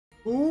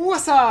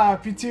What's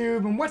up, YouTube,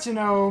 and what you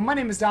know? My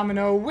name is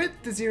Domino with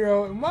the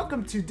Zero, and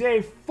welcome to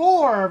day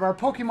 4 of our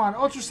Pokemon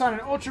Ultra Sun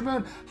and Ultra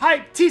Moon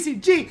Hype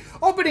TCG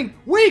opening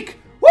week!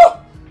 Woo!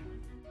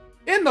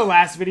 In the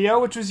last video,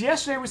 which was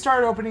yesterday, we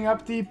started opening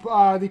up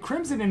the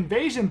Crimson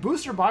Invasion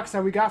booster box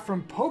that we got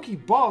from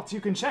Pokebalt.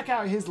 You can check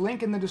out his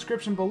link in the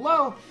description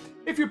below.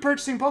 If you're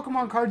purchasing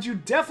Pokemon cards, you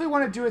definitely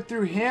want to do it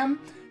through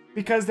him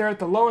because they're at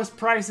the lowest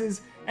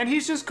prices, and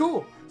he's just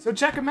cool. So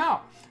check him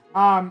out.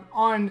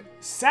 On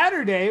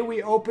Saturday,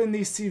 we opened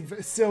the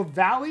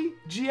Silvally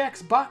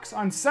GX box.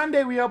 On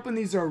Sunday, we opened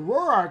the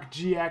Zoroark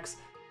GX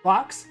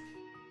box.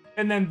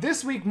 And then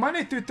this week,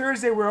 Monday through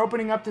Thursday, we're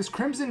opening up this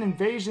Crimson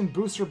Invasion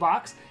booster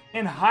box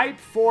and hype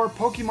for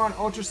Pokemon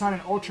Ultra Sun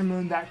and Ultra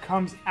Moon that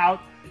comes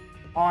out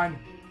on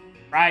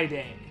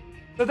Friday.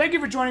 So thank you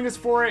for joining us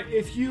for it.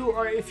 If you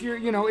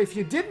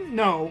didn't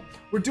know,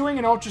 we're doing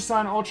an Ultra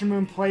Sun, Ultra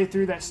Moon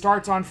playthrough that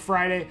starts on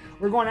Friday.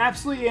 We're going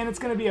absolutely in. It's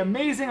going to be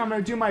amazing. I'm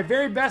going to do my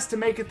very best to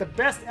make it the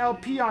best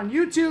LP on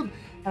YouTube,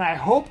 and I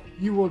hope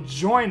you will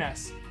join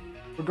us.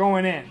 We're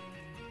going in.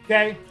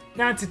 Okay?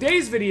 Now in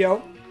today's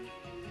video,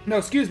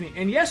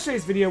 in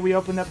yesterday's video, we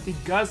opened up the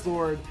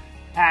Guzzlord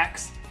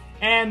packs,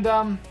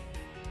 and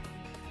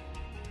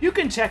you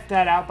can check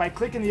that out by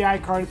clicking the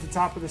iCard at the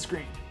top of the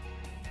screen.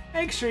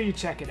 Make sure you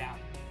check it out.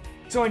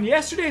 So in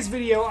yesterday's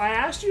video, I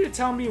asked you to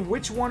tell me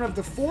which one of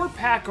the 4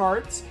 pack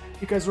arts,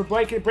 because we're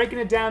breaking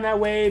it down that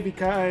way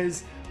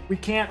because we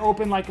can't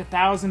open like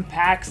 1,000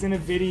 packs in a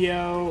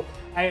video.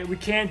 We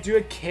can't do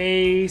a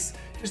case.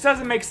 It just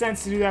doesn't make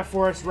sense to do that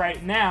for us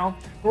right now.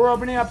 But we're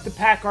opening up the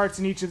pack arts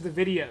in each of the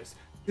videos.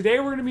 Today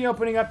we're going to be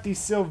opening up the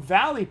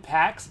Silvally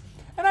packs,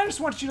 and I just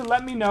want you to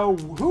let me know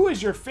who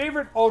is your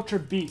favorite Ultra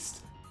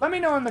Beast. Let me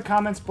know in the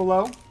comments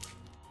below,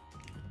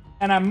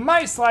 and I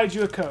might slide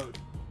you a code.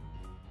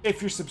 If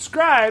you're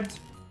subscribed,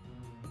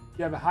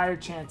 you have a higher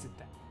chance at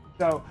that.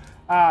 So,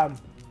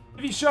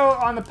 if you show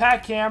on the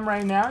pack cam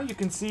right now, you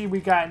can see we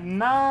got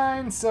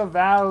 9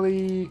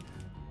 Silvally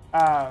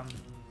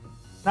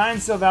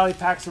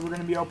packs that we're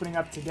going to be opening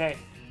up today.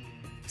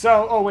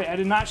 So, oh wait, I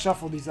did not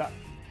shuffle these up.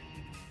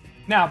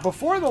 Now,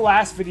 before the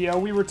last video,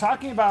 we were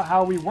talking about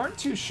how we weren't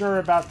too sure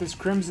about this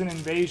Crimson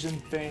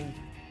Invasion thing,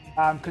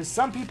 because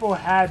some people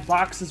had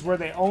boxes where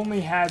they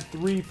only had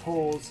 3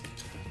 pulls.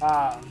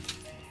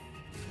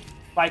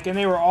 And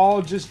they were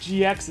all just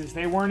GXs.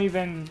 They weren't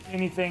even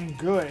anything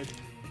good.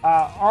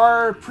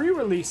 Our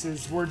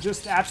pre-releases were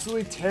just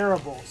absolutely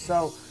terrible.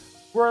 So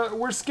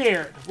we're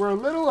scared. We're a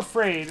little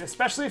afraid,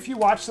 especially if you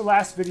watched the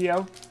last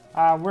video.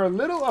 We're a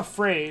little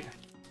afraid,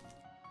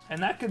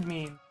 and that could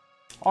mean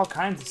all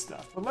kinds of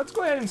stuff. But let's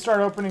go ahead and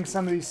start opening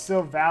some of these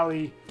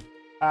Silvally,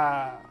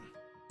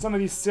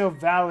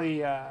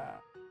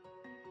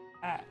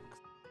 packs.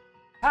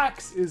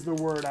 Packs is the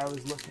word I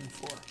was looking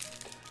for.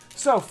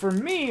 So for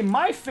me,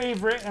 my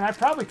favorite, and I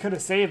probably could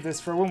have saved this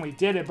for when we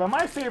did it, but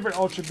my favorite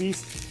Ultra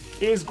Beast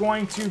is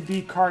going to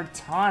be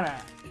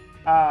Kartana.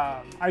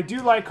 I do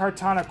like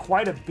Kartana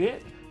quite a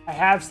bit. I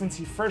have since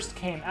he first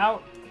came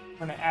out. I'm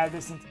going to add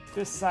this into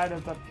this side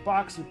of the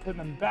box. We're putting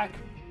them back.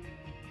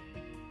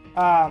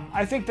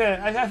 I think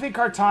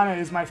Kartana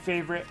is my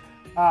favorite.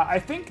 I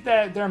think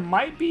that there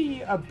might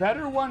be a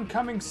better one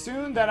coming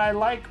soon that I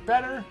like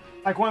better.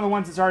 Like one of the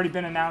ones that's already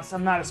been announced.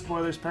 I'm not a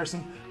spoilers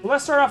person. But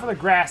let's start off with a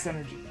Grass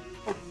Energy.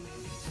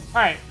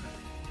 Alright,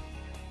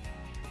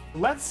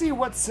 let's see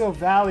what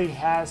Silvally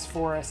has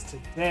for us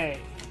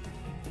today.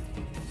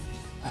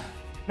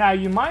 Now,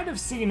 you might have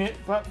seen it,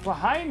 but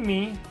behind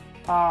me,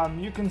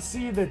 you can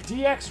see the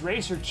DX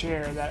Racer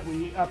chair that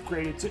we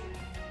upgraded to.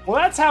 Well,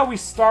 that's how we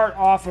start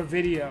off a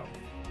video,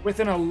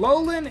 with an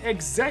Alolan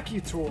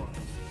Executor.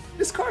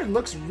 This card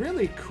looks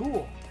really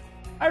cool.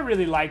 I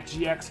really like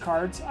GX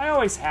cards. I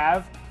always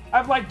have.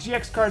 I've liked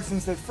GX cards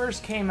since they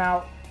first came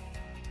out.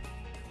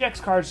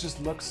 GX cards just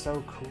look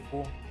so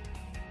cool.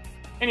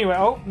 Anyway,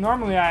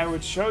 normally I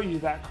would show you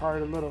that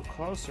card a little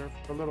closer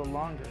for a little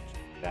longer.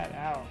 Check that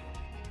out.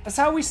 That's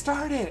how we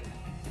started.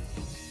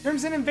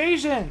 Crimson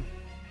Invasion.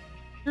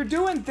 You're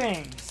doing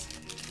things.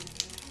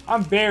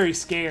 I'm very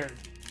scared.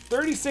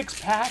 36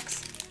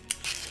 packs.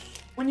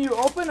 When you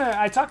open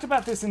I talked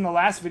about this in the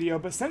last video,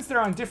 but since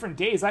they're on different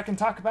days, I can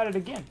talk about it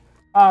again.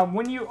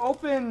 When you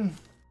open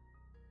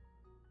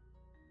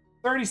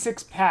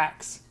 36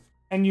 packs,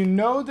 and you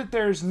know that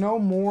there's no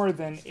more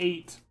than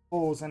 8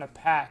 pulls in a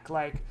pack,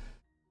 like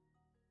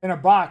in a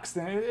box,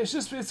 then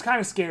it's kind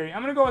of scary.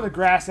 I'm gonna go with a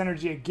Grass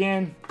Energy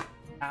again.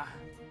 I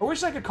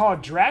wish I could call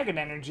it Dragon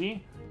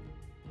Energy.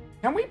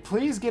 Can we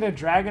please get a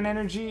Dragon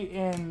Energy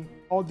in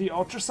all the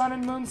Ultra Sun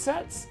and Moon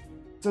sets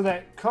so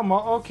that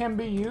Komo-o can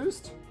be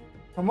used?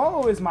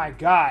 Komo-o is my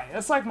guy.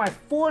 That's like my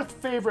 4th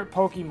favorite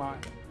Pokemon.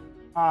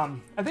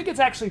 I think it's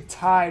actually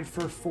tied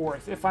for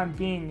 4th, if I'm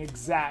being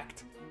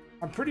exact.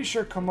 I'm pretty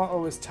sure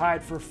Komo-o is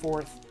tied for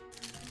 4th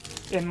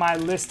in my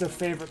list of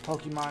favorite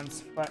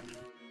Pokemons, but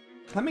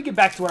let me get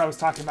back to what I was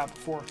talking about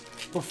before.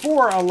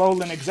 Before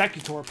Alolan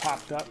Executor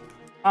popped up,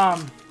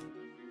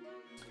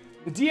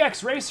 the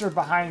DX Racer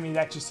behind me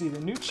that you see, the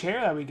new chair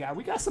that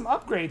we got some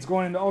upgrades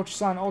going into Ultra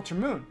Sun, Ultra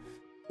Moon.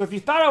 So if you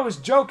thought I was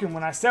joking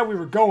when I said we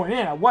were going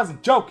in, I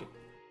wasn't joking.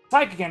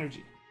 Psychic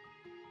energy.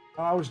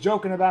 Oh, I was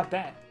joking about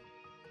that.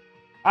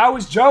 I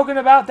was joking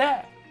about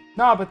that.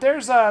 No, but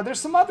there's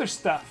some other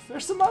stuff.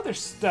 There's some other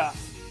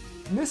stuff.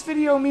 And this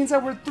video means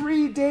that we're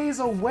 3 days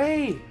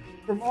away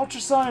from Ultra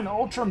Sun and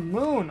Ultra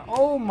Moon.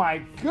 Oh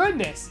my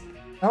goodness.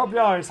 I hope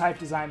y'all are as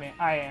hyped as I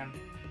am.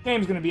 The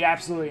game's gonna be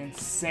absolutely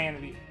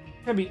insanity.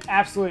 It's gonna be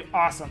absolutely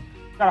awesome.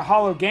 Got a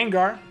Hollow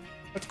Gengar.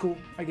 That's cool,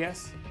 I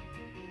guess.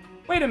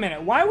 Wait a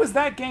minute, why was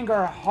that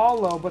Gengar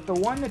hollow, but the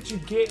one that you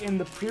get in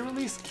the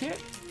pre-release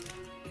kit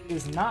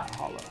is not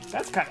hollow?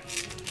 That's kind of...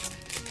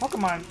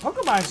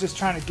 Pokemon's just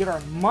trying to get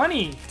our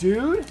money,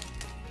 dude.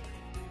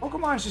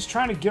 Pokemon's just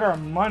trying to get our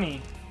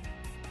money.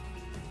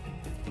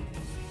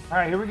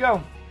 Alright, here we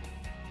go.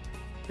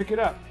 Pick it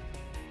up.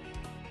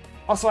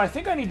 Also, I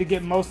think I need to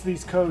get most of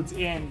these codes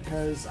in,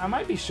 because I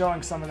might be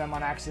showing some of them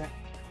on accident.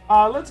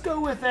 Let's go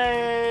with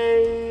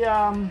a...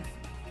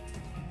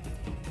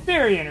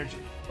 Fairy Energy.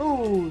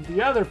 Ooh,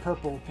 the other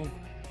purple pink.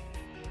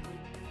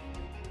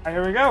 Alright,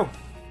 here we go.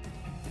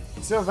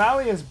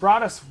 Silvally has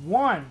brought us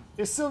 1.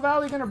 Is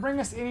Silvally going to bring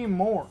us any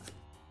more?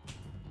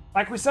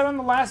 Like we said on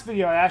the last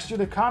video, I asked you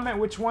to comment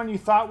which one you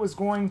thought was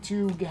going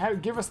to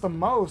give us the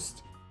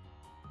most.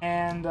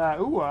 And,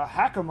 ooh, a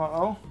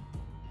Hakamo.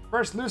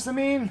 First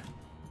Lucamine.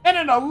 And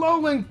an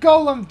Alolan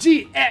Golem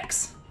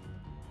GX.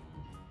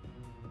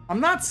 I'm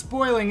not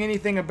spoiling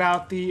anything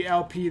about the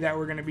LP that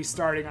we're going to be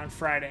starting on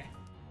Friday.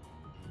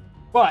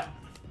 But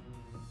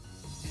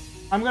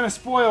I'm going to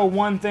spoil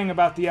one thing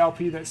about the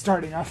LP that's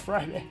starting on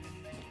Friday.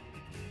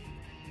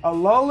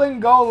 Alolan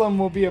Golem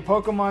will be a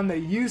Pokemon that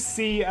you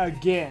see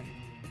again.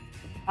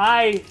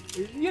 I'm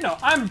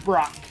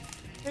Brock.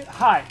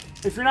 Hi,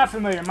 if you're not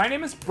familiar, my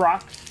name is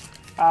Brock.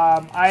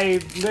 I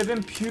live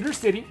in Pewter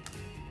City,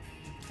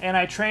 and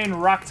I train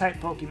Rock-type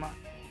Pokemon.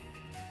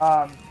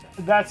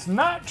 That's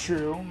not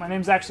true. My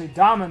name's actually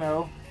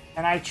Domin0,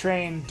 and I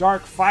train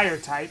Dark Fire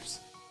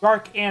types.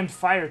 Dark and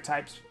Fire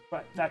types,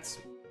 but that's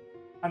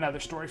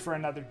another story for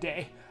another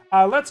day.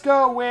 Let's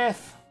go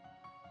with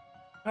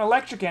an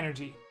Electric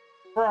Energy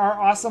for our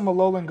awesome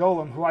Alolan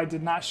Golem, who I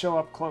did not show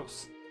up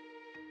close.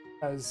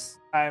 Because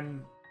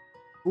I'm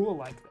cool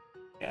like that.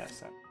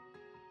 Yes.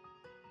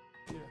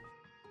 Yeah.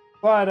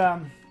 But,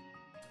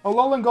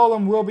 Alolan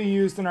Golem will be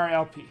used in our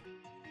LP.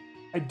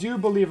 I do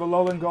believe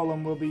Alolan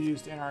Golem will be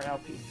used in our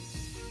LP.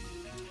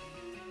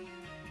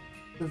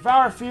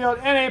 Devour Field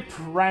and a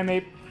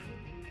Primeape.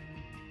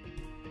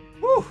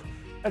 Whew!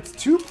 That's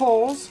 2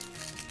 pulls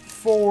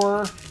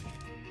for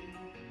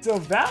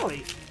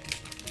Silvally.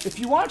 If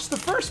you watched the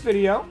first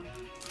video,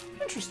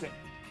 interesting.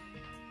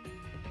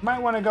 Might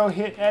want to go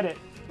hit edit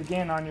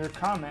again on your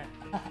comment.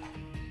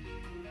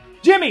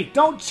 Jimmy,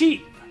 don't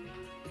cheat!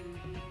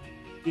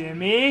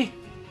 Jimmy!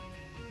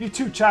 You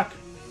too, Chuck.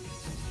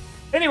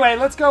 Anyway,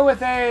 let's go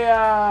with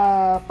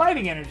a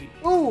Fighting Energy.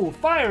 Ooh,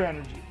 Fire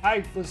Energy.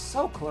 I was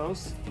so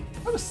close.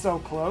 I was so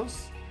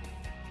close.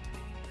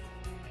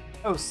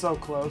 I was so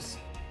close.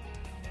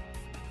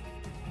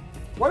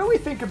 What do we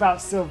think about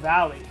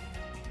Silvally?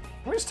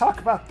 Can we just talk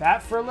about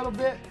that for a little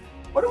bit?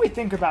 What do we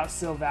think about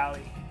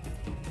Silvally?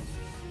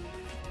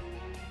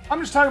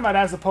 I'm just talking about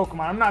as a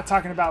Pokemon. I'm not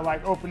talking about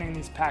like opening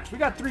these packs. We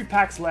got 3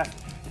 packs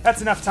left.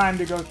 That's enough time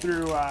to go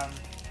through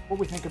what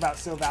we think about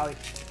Silvally.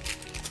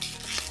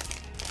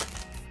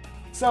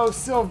 So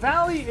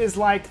Silvally is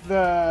like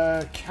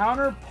the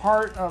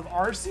counterpart of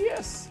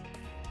Arceus?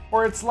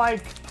 Or it's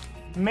like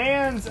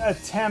man's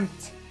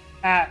attempt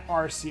at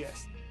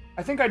Arceus.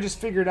 I think I just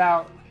figured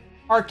out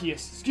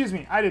Arceus. Excuse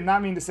me, I did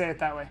not mean to say it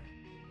that way.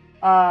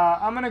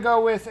 I'm gonna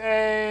go with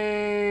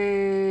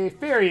a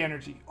Fairy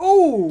Energy.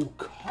 Oh,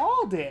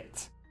 called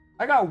it.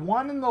 I got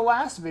 1 in the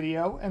last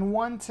video and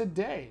 1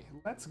 today.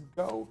 Let's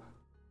go.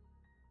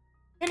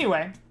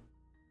 Anyway,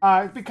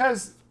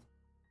 because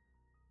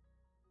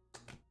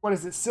what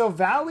is it?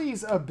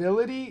 Silvally's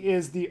ability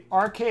is the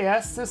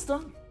RKS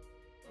system.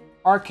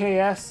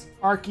 Arceus,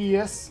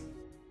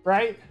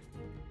 right?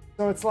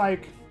 So it's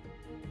like,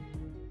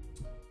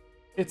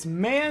 it's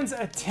man's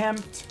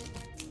attempt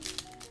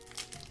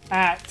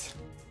at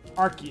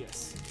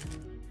Arceus.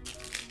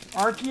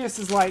 Arceus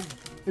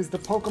is the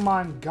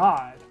Pokemon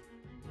god.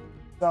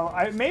 So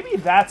maybe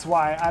that's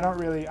why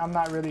I'm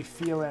not really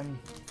feeling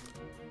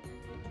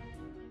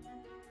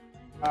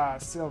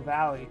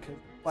Silvally, cause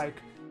like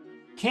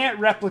can't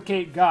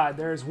replicate God.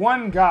 There's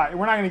one God.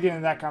 We're not gonna get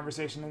into that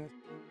conversation,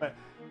 but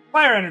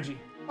Fire Energy.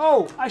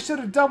 Oh, I should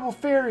have double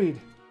fairied.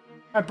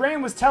 My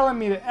brain was telling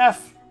me to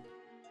F.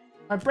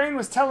 My brain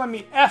was telling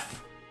me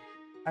F.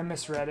 I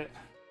misread it.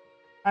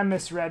 I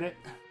misread it.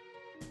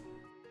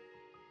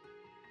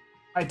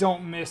 I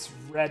don't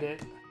misread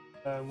it.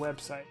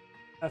 Website.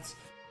 That's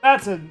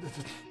a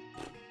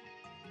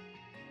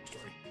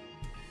story.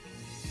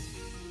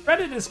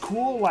 Reddit is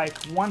cool like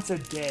once a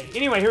day.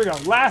 Anyway, here we go.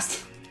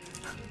 Last.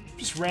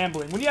 Just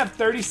rambling. When you have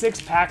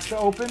 36 packs to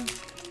open,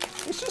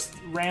 it's just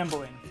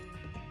rambling.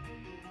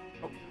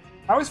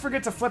 I always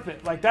forget to flip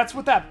it. Like, that's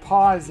what that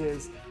pause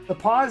is. The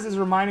pause is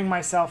reminding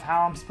myself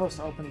how I'm supposed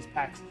to open these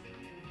packs.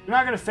 You're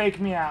not going to fake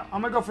me out.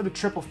 I'm going to go for the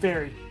triple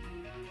fairy.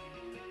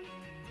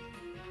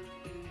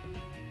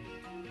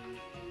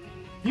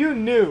 You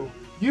knew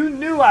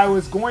I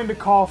was going to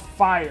call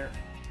fire,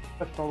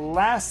 but the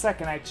last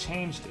second I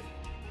changed it.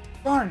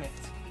 Darn it.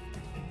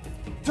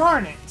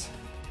 Darn it.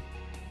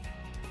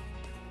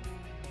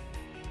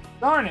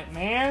 Darn it,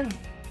 man.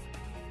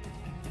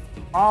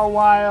 All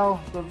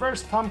while,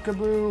 reverse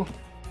Pumpkaboo,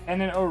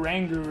 and an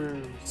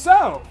Oranguru.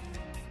 So,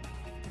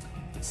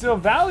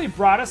 Silvally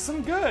brought us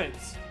some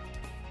goods.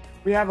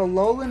 We have a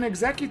Alolan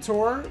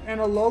Executor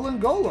and a Alolan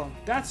Golem.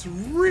 That's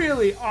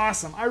really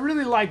awesome. I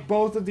really like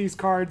both of these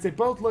cards. They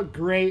both look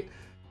great.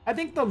 I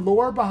think the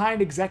lore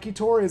behind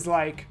Executor is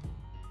like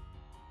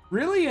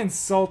really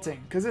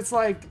insulting because it's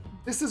like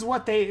this is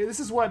what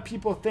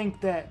people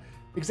think that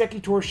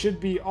Executor should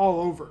be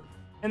all over.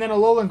 And then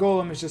Alolan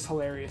Golem is just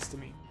hilarious to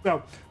me.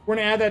 So we're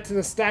gonna add that to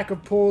the stack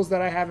of pulls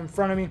that I have in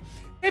front of me.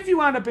 If you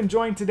wound up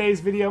enjoying today's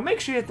video, make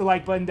sure you hit the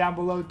like button down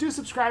below. Do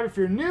subscribe if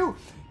you're new.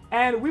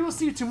 And we will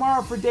see you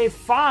tomorrow for day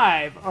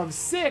 5 of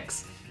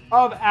 6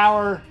 of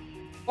our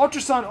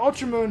Ultra Sun,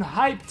 Ultra Moon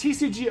Hype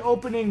TCG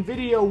opening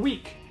video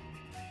week.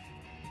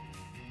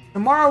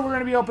 Tomorrow we're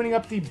going to be opening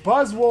up the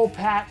Buzzwole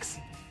packs.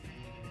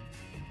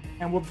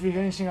 And we'll be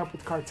finishing up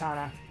with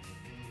Kartana.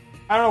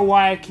 I don't know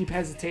why I keep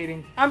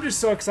hesitating. I'm just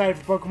so excited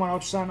for Pokemon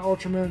Ultra Sun,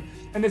 Ultra Moon.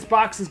 And this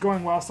box is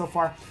going well so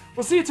far.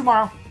 We'll see you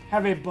tomorrow.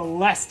 Have a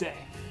blessed day.